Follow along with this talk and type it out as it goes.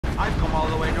come all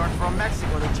the way north from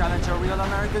Mexico to challenge a real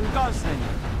American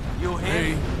gunslinger. You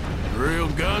hear? Me? Real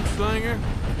gunslinger?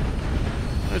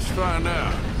 Let's find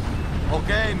out.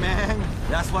 Okay, man.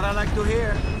 That's what I like to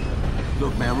hear.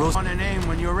 Look, man, roast on a name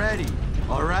when you're ready.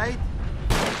 All right?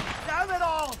 Damn it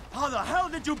all! How the hell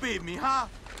did you beat me, huh?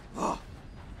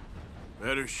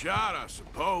 Better shot, I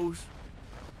suppose.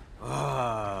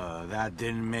 That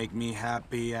didn't make me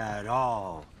happy at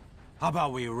all. How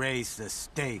about we raise the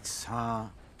stakes, huh?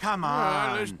 Come on. All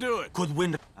right, let's do it. Could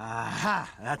win. Aha,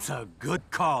 that's a good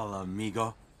call,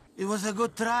 amigo. It was a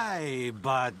good try,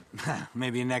 but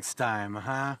maybe next time,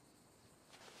 huh?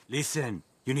 Listen,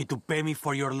 you need to pay me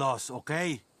for your loss,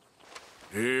 okay?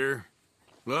 Here.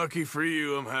 Lucky for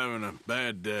you, I'm having a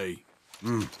bad day.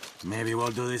 Maybe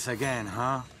we'll do this again,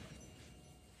 huh?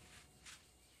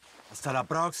 Hasta la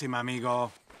próxima,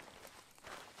 amigo.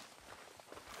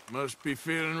 Must be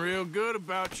feeling real good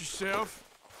about yourself.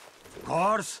 Of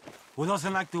course. Who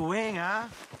doesn't like to win, huh?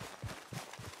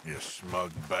 You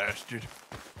smug bastard.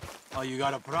 Oh, you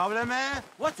got a problem, eh?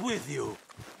 What's with you?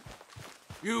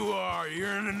 You are.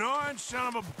 You're an annoying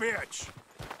son of a bitch.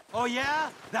 Oh, yeah?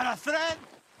 That a threat?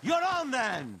 You're on,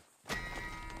 then!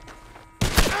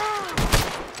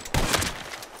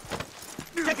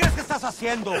 ¿Qué crees que estás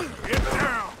haciendo? Get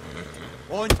down!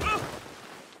 Coño.